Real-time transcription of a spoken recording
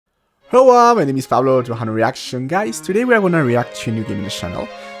Hello, my name is Pablo to Reaction. Guys, today we are gonna react to a new game in the channel.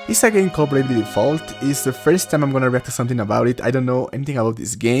 It's a game called Bravely Default. It's the first time I'm gonna react to something about it. I don't know anything about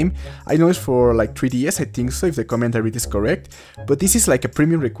this game. I know it's for like 3DS, I think so, if the comment I read is correct. But this is like a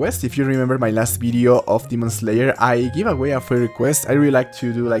premium request. If you remember my last video of Demon Slayer, I give away a free request. I really like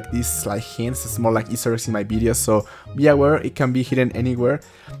to do like these like hints. It's more like Easter eggs in my videos, so be aware it can be hidden anywhere.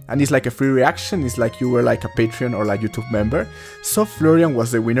 And it's like a free reaction. It's like you were like a Patreon or like YouTube member. So Florian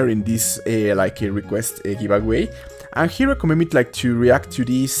was the winner in this like a request giveaway. And he recommended me like to react to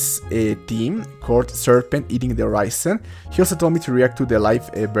this theme called Serpent Eating the Horizon. He also told me to react to the live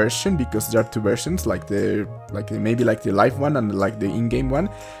version because there are two versions, like maybe like the live one and like the in-game one.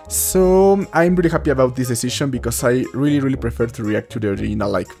 So I'm really happy about this decision because I really prefer to react to the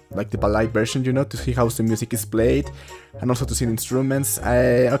original, like the live version, you know, to see how the music is played and also to see the instruments.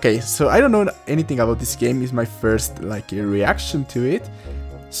 Okay, so I don't know anything about this game. It's my first like a reaction to it.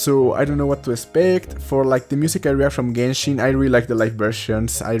 So I don't know what to expect. For like the music I react from Genshin, I really like the live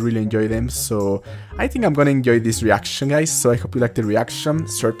versions, I really enjoy them, so I think I'm gonna enjoy this reaction, guys. So I hope you like the reaction.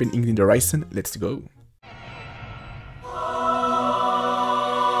 Serpent Eating the Horizon, let's go.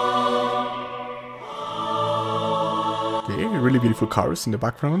 Okay, really beautiful cars in the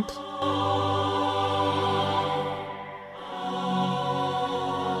background.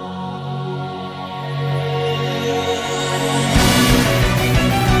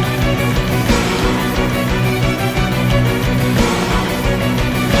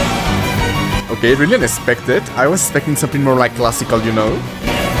 Okay, really unexpected. I was expecting something more like classical, you know?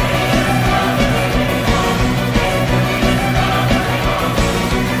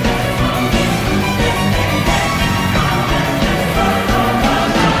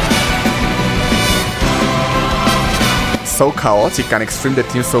 So chaotic and extreme the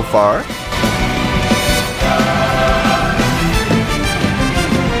team so far.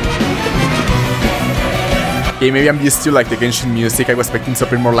 Okay, maybe I'm used to like the Genshin music. I was expecting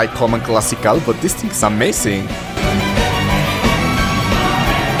something more like calm and classical, but this thing is amazing.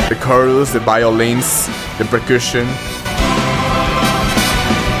 The chorus, the violins, the percussion.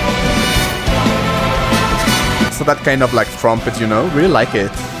 So that kind of like trumpet, you know, really like it.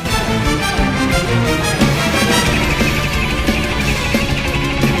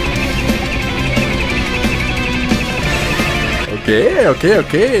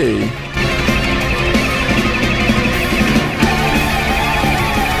 Okay.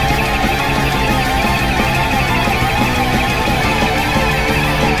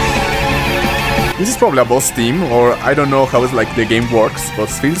 This is probably a boss team, or I don't know how it's like the game works, but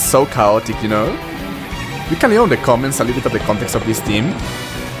it feels so chaotic, you know? You can leave on the comments a little bit of the context of this team,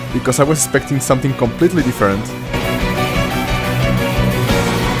 because I was expecting something completely different.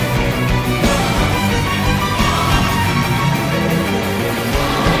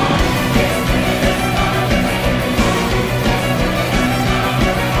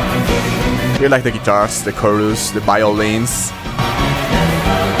 I really like the guitars, the chorus, the violins.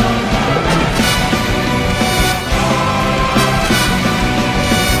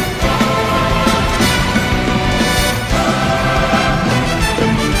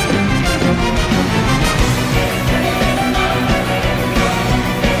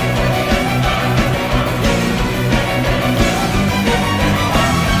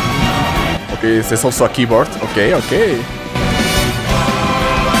 Okay, there's also a keyboard. Okay.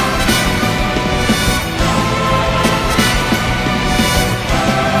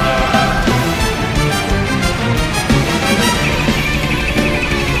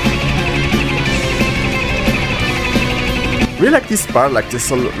 Really like this part, like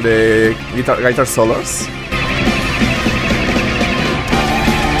the guitar solos.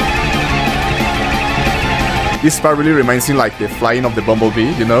 This part really reminds me like the flying of the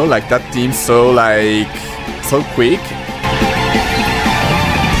bumblebee, you know, like that theme so like so quick.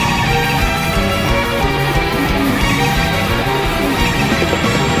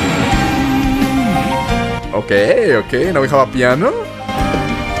 Okay, now we have a piano.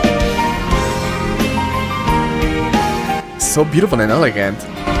 So beautiful and elegant.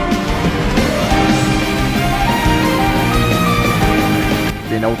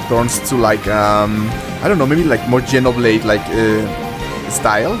 Okay, now it turns to like I don't know, maybe like more Xenoblade like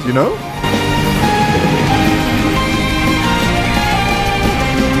style, you know?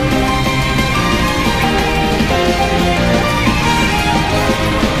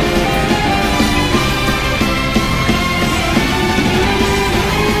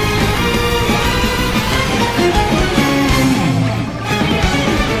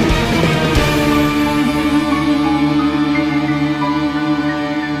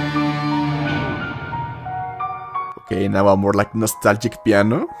 Okay, now a more like nostalgic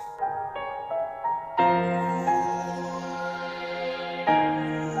piano.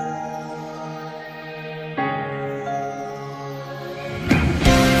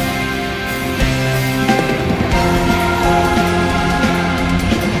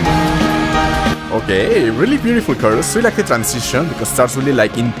 Okay, really beautiful chorus. Really like the transition because it starts really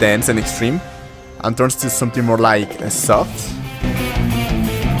like intense and extreme and turns to something more like soft.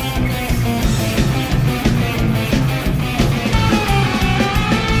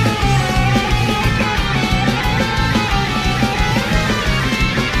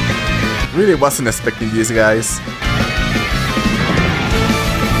 Really wasn't expecting this, guys.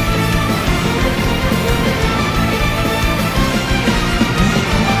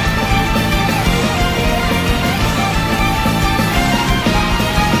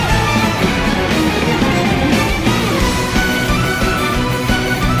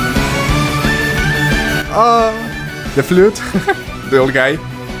 The flute, the old guy.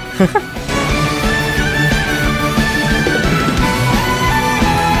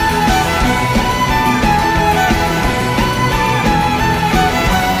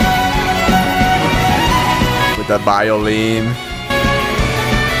 With the violin.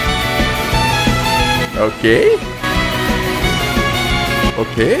 Okay.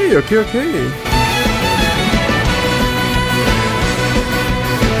 Okay.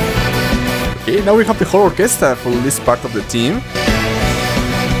 Okay, now we have the whole orchestra for this part of the team.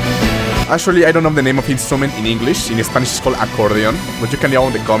 Actually, I don't know the name of the instrument in English. In Spanish, it's called accordion, but you can leave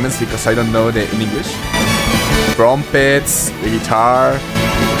in the comments because I don't know the in English. Trumpets, the guitar.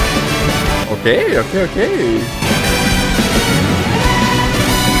 Okay.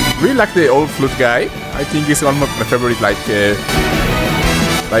 Really like the old flute guy. I think he's one of my favorite like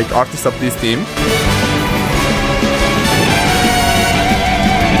artists of this team.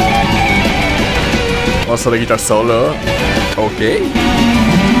 Also the guitar solo. Okay.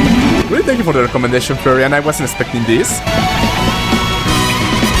 Really thank you for the recommendation, Florian. I wasn't expecting this.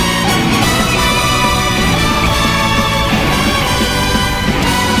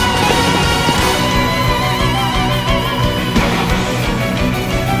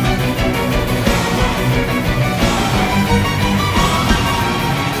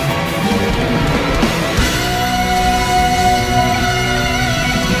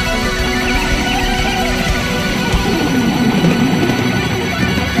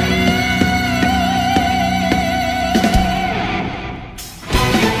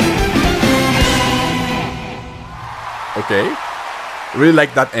 Okay, really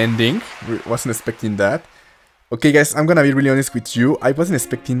like that ending. Wasn't expecting that. Okay guys, I'm gonna be really honest with you. I wasn't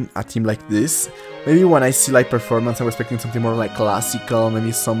expecting a team like this. Maybe when I see like performance I was expecting something more like classical,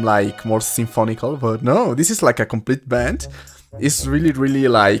 maybe some like more symphonical, but no, this is like a complete band. It's really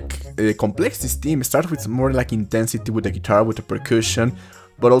like complex, this team. It starts with more like intensity with the guitar, with the percussion,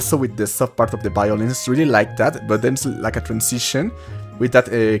 but also with the soft part of the violins. Really like that, but then it's like a transition with that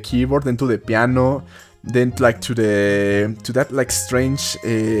keyboard into the piano. Then like to that like strange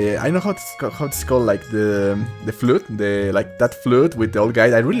I don't know how it's called, like the flute, like that flute with the old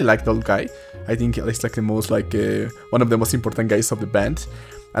guy. I really like the old guy. I think it's like the most like one of the most important guys of the band.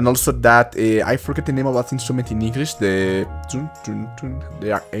 And also that I forget the name of that instrument in English. The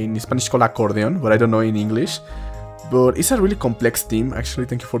in Spanish called accordion, but I don't know in English. But it's a really complex theme. Actually,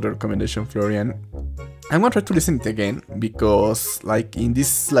 thank you for the recommendation, Florian. I'm gonna try to listen it again because like in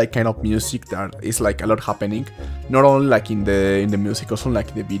this like kind of music there is like a lot happening, not only like in the music, also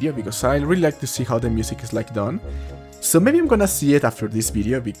like the video, because I really like to see how the music is like done. So maybe I'm gonna see it after this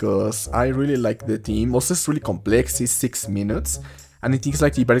video because I really like the theme. Also it's really complex, it's 6 minutes and it is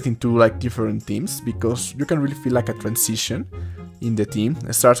like divided into like different themes because you can really feel like a transition in the theme.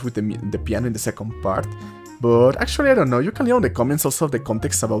 It starts with the piano in the second part. But actually, I don't know. You can leave in the comments also the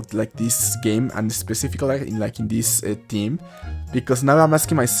context about like this game and specifically in this theme, because now I'm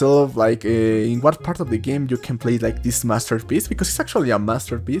asking myself like in what part of the game you can play like this masterpiece, because it's actually a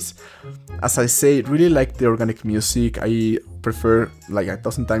masterpiece. As I say, really like the organic music. I prefer like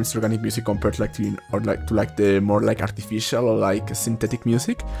 1,000 times organic music compared to like the more like artificial or like synthetic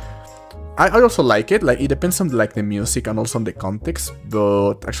music. I also like it, like it depends on like the music and also on the context,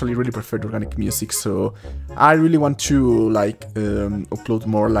 but actually really prefer the organic music, so I really want to like upload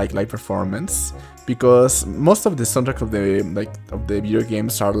more like live performance, because most of the soundtrack of the video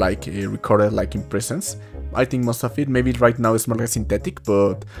games are like recorded like in presence. I think most of it, maybe right now it's more like synthetic,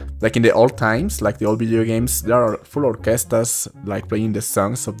 but like in the old times, like the old video games, there are full orchestras like playing the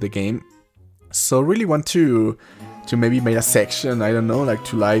songs of the game. So really want to maybe make a section, I don't know, like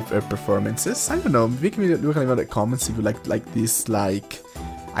to live performances. I don't know, maybe you can leave in the comments if you like this like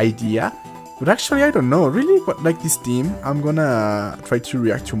idea. But actually, I don't know, really like this theme. I'm gonna try to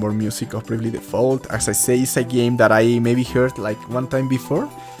react to more music of Bravely Default. As I say, it's a game that I maybe heard like one time before,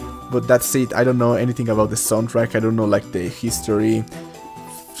 but that's it. I don't know anything about the soundtrack, I don't know like the history.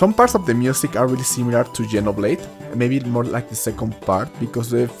 Some parts of the music are really similar to Xenoblade, maybe more like the second part,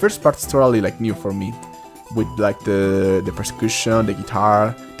 because the first part is totally like new for me, with like the percussion, the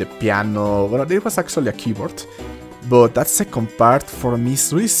guitar, the piano. Well, there was actually a keyboard, but that second part for me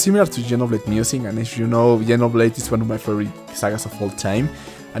is really similar to Xenoblade music, and as you know, Xenoblade is one of my favorite sagas of all time,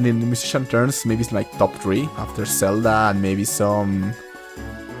 and in the musician terms, maybe it's like top 3 after Zelda and maybe some...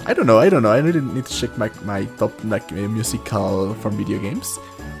 I don't know, I really need to check my top like musical from video games.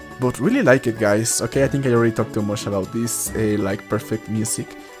 But really like it, guys. Okay, I think I already talked too much about this, like perfect music.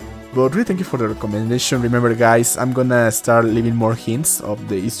 But really thank you for the recommendation. Remember, guys, I'm gonna start leaving more hints of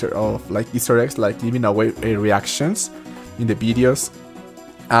the Easter eggs, like giving away reactions in the videos.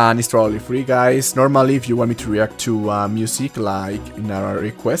 And it's totally free, guys. Normally, if you want me to react to music, like in our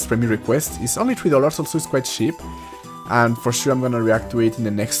request, premium request, it's only $3, also it's quite cheap. And for sure I'm gonna react to it in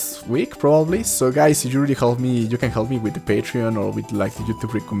the next week probably. So guys, if you really help me, you can help me with the Patreon or with like the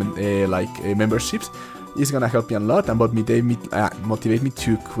YouTube memberships. It's gonna help me a lot and motivate me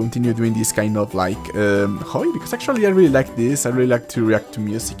to continue doing this kind of like hobby, because actually I really like this. I really like to react to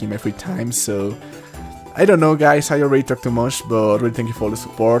music in my free time. So I don't know, guys, I already talked too much, but really thank you for all the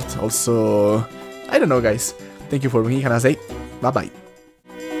support. Also, I don't know, guys, thank you for being here, and I say bye bye.